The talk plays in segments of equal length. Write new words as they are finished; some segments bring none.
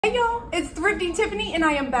Hey y'all, it's Thrifty Tiffany and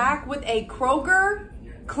I am back with a Kroger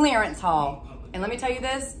clearance haul. And let me tell you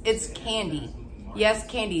this, it's candy. Yes,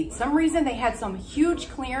 candy. Some reason they had some huge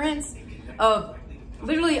clearance of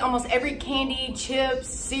literally almost every candy, chips,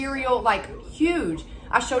 cereal, like huge.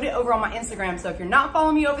 I showed it over on my Instagram, so if you're not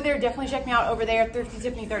following me over there, definitely check me out over there, Thrifty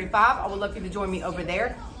Tiffany 35. I would love for you to join me over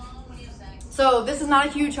there. So this is not a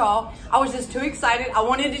huge haul. I was just too excited. I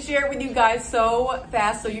wanted to share it with you guys so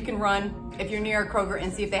fast so you can run if you're near a Kroger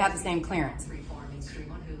and see if they have the same clearance.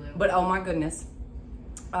 But oh my goodness,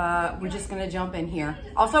 we're just gonna jump in here.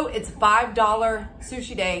 Also, it's $5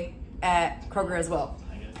 sushi day at Kroger as well.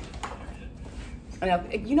 I know,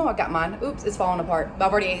 you know I got mine. Oops, it's falling apart. But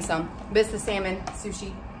I've already ate some. But it's the salmon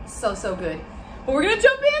sushi. So good. But we're gonna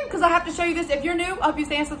jump in because I have to show you this. If you're new, I hope you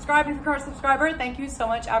stay and subscribe. And if you're a current subscriber, thank you so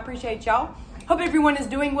much. I appreciate y'all. Hope everyone is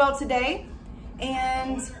doing well today.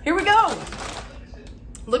 And here we go.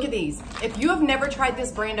 Look at these. If you have never tried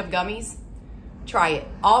this brand of gummies, try it.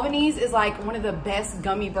 Albany's is like one of the best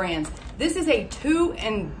gummy brands. This is a 2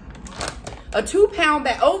 pound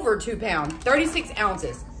bag, over 2 pound, 36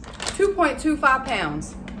 ounces, 2.25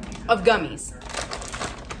 pounds of gummies.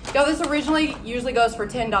 Y'all, this originally usually goes for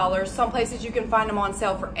 $10. Some places you can find them on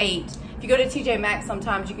sale for $8. If you go to TJ Maxx,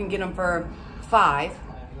 sometimes you can get them for $5.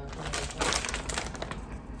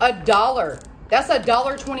 $1. That's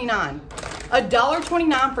 $1.29.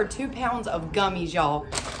 $1.29 for 2 pounds of gummies, y'all.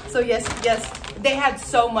 So yes, they had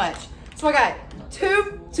so much. So I got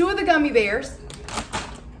two of the gummy bears.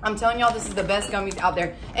 I'm telling y'all, this is the best gummies out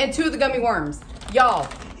there. And 2 of the gummy worms. Y'all,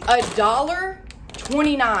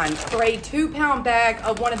 $1.29 for a 2 pound bag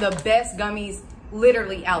of one of the best gummies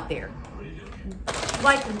literally out there.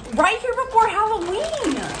 Like right here before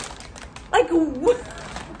Halloween. Like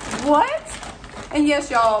what? And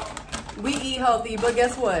yes, y'all, we eat healthy, but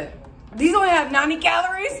guess what? These only have 90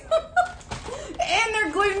 calories. And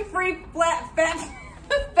they're gluten-free,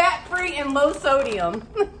 fat-free, and low sodium.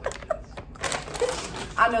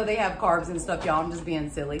 I know they have carbs and stuff, y'all. I'm just being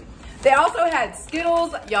silly. They also had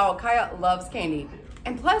Skittles. Y'all, Kaya loves candy.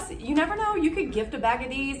 And plus, you never know, you could gift a bag of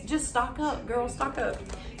these. Just stock up, girl, stock up.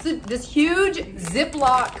 So this huge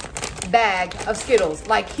Ziploc bag of Skittles,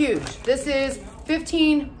 like huge. This is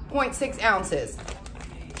 15.6 ounces.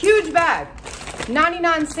 Huge bag,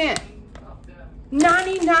 99 cents.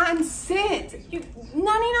 99 cents.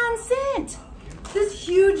 99 cents. This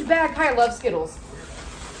huge bag. Kaya loves Skittles.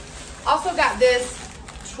 Also got this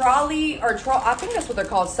trolley, I think that's what they're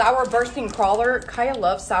called, sour bursting crawler. Kaya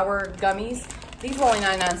loves sour gummies. These were only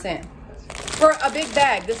 99 cents for a big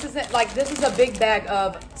bag. This is a big bag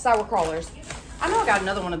of sour crawlers. I know I got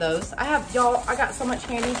another one of those. I got so much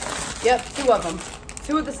candy. Yep, 2 of them.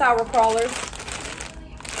 2 of the sour crawlers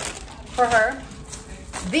for her.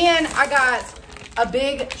 Then I got a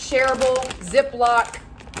big shareable Ziploc.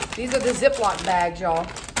 These are the Ziploc bags, y'all.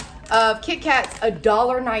 Of Kit Kats,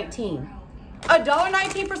 $1.19.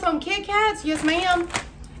 $1.19 for some Kit Kats? Yes, ma'am.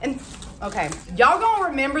 And okay, y'all gonna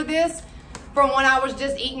remember this from when I was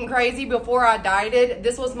just eating crazy before I dieted.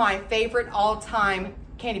 This was my favorite all-time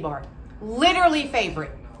candy bar. Literally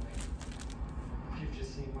favorite.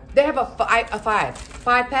 They have a five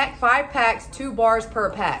pack, 5 packs, 2 bars per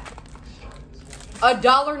pack.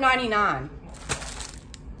 $1.99.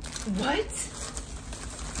 What?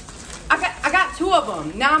 I got 2 of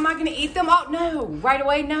them. Now am I gonna eat them all? No, right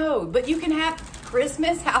away, no. But you can have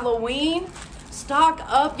Christmas, Halloween, stock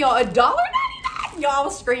up, y'all. $1.99. Y'all, I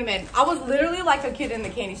was screaming. I was literally like a kid in the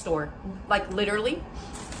candy store, like literally.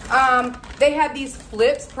 They had these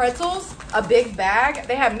Flips pretzels, a big bag.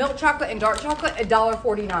 They have milk chocolate and dark chocolate,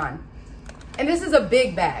 $1.49. And this is a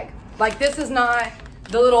big bag. Like this is not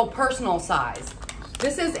the little personal size.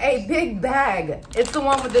 This is a big bag. It's the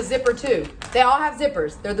one with the zipper too. They all have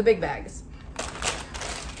zippers. They're the big bags.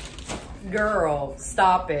 Girl,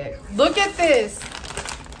 stop it. Look at this.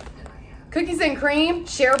 Cookies and cream,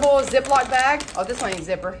 shareable Ziploc bag. Oh, this one ain't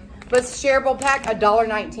zipper. But it's shareable pack,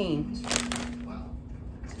 $1.19.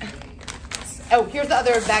 Oh, here's the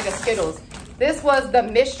other bag of Skittles. This was the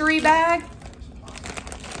mystery bag.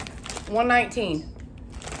 $1.19.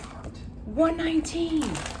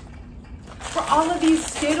 $1.19. For all of these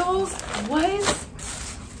Skittles, what?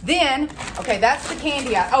 Then, okay, that's the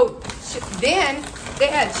candy. Then they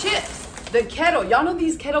had chips. The kettle. Y'all know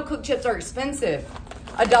these kettle cooked chips are expensive.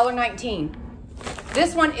 $1.19.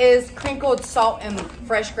 This one is crinkled salt and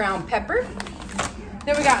fresh ground pepper.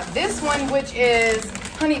 Then we got this one, which is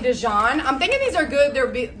honey Dijon. I'm thinking these are good.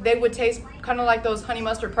 They would taste kind of like those honey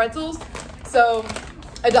mustard pretzels. So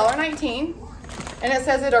 $1.19. And it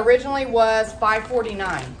says it originally was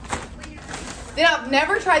 $5.49. Then I've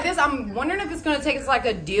never tried this. I'm wondering if it's gonna take us like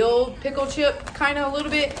a dill pickle chip, kind of a little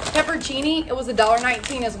bit. Peppercini, it was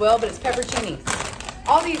 $1.19 as well, but it's peppercini.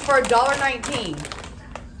 All these for $1.19.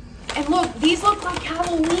 And look, these look like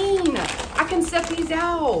Halloween. I can set these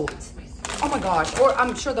out. Oh my gosh. Or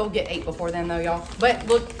I'm sure they'll get 8 before then though, y'all. But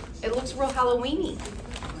look, it looks real Halloween-y.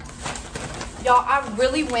 Y'all, I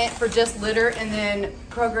really went for just litter, and then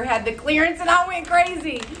Kroger had the clearance and I went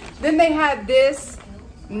crazy. Then they had this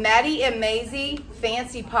Maddie and Maisie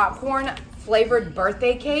fancy popcorn flavored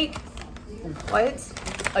birthday cake. What?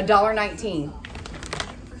 $1.19.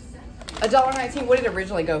 $1.19. What did it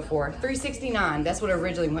originally go for? $3.69. That's what it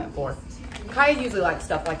originally went for. Kaya usually likes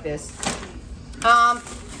stuff like this.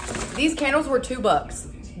 These candles were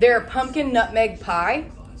 $2. They're pumpkin nutmeg pie.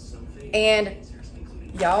 And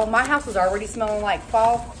y'all, my house is already smelling like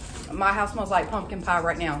fall. My house smells like pumpkin pie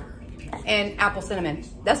right now. And apple cinnamon.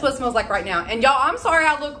 That's what it smells like right now. And y'all, I'm sorry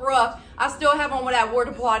I look rough. I still have on what I wore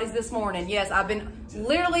to Pilates this morning. Yes, I've been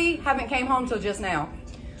literally haven't came home till just now.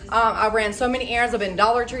 I ran so many errands. I've been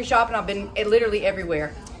Dollar Tree shopping. I've been literally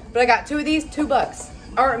everywhere. But I got 2 of these, $2.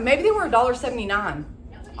 Or maybe they were $1.79.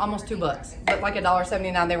 Almost $2. But like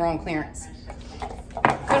 $1.79, they were on clearance.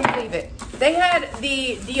 Couldn't believe it. They had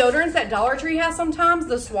the deodorants that Dollar Tree has sometimes,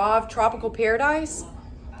 the Suave Tropical Paradise,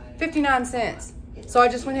 59 cents. So I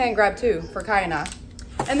just went ahead and grabbed 2 for Kai and I.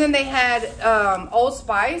 And then they had Old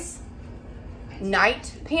Spice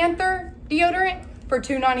Night Panther deodorant for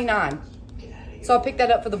 $2.99. So I picked that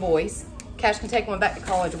up for the boys. Cash can take one back to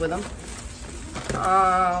college with them.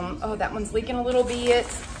 Oh, that one's leaking a little bit.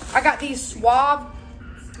 I got these Suave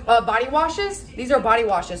body washes. These are body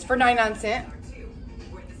washes for 99 cents.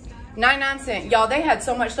 99 cents. Y'all, they had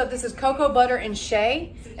so much stuff. This is cocoa butter and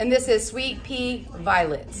shea, and this is sweet pea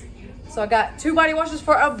violets. So I got 2 body washes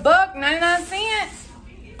for $1.99.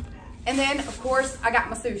 And then, of course, I got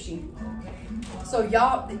my sushi. So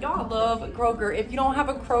y'all love Kroger. If you don't have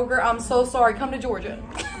a Kroger, I'm so sorry. Come to Georgia.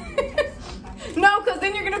 No, because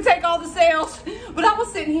then you're going to take all the sales. But I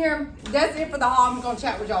was sitting here. That's it for the haul. I'm going to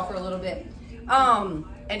chat with y'all for a little bit.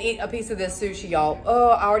 And eat a piece of this sushi, y'all. Oh,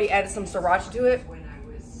 I already added some sriracha to it.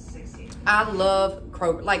 I love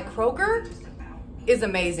Kroger. Like, Kroger is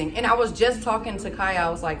amazing. And I was just talking to Kaya. I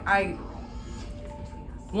was like, I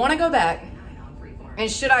want to go back.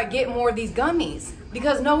 And should I get more of these gummies?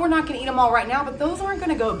 Because no, we're not going to eat them all right now. But those aren't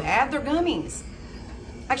going to go bad. They're gummies.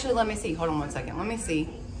 Actually, let me see. Hold on one second. Let me see.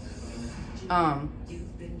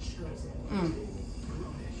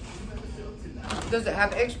 Does it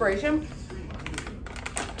have expiration?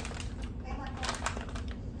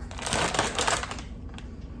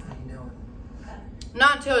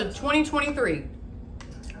 Not until 2023.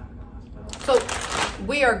 So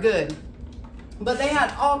we are good. But they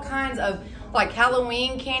had all kinds of like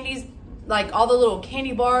Halloween candies, like all the little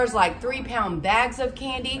candy bars, like 3-pound bags of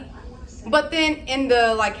candy. But then in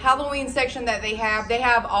the like Halloween section that they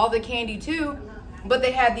have all the candy too. But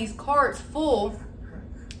they had these carts full.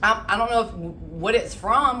 I don't know what it's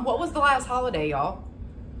from. What was the last holiday, y'all?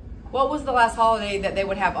 What was the last holiday that they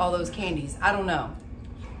would have all those candies? I don't know.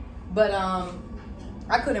 But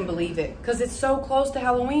I couldn't believe it because it's so close to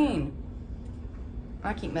Halloween.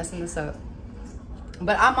 I keep messing this up.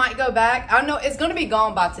 But I might go back. I know it's going to be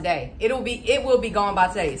gone by today. It will be gone by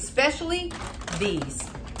today, especially these.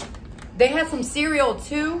 They had some cereal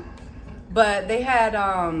too, but they had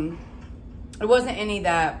it wasn't any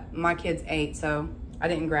that my kids ate, so I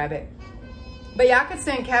didn't grab it. But yeah, I could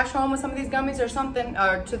send Cash home with some of these gummies or something,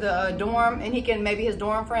 or to the dorm, and he can, maybe his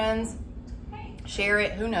dorm friends share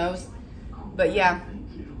it, who knows. But yeah,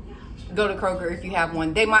 go to Kroger if you have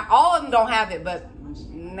one. They might, all of them don't have it, but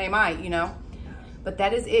they might, you know. But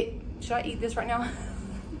that is it. Should I eat this right now?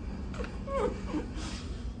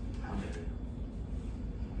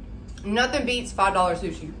 Nothing beats $5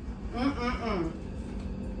 sushi.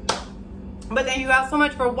 But thank you guys so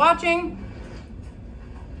much for watching.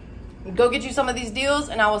 Go get you some of these deals,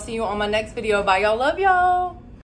 and I will see you on my next video. Bye, y'all. Love y'all.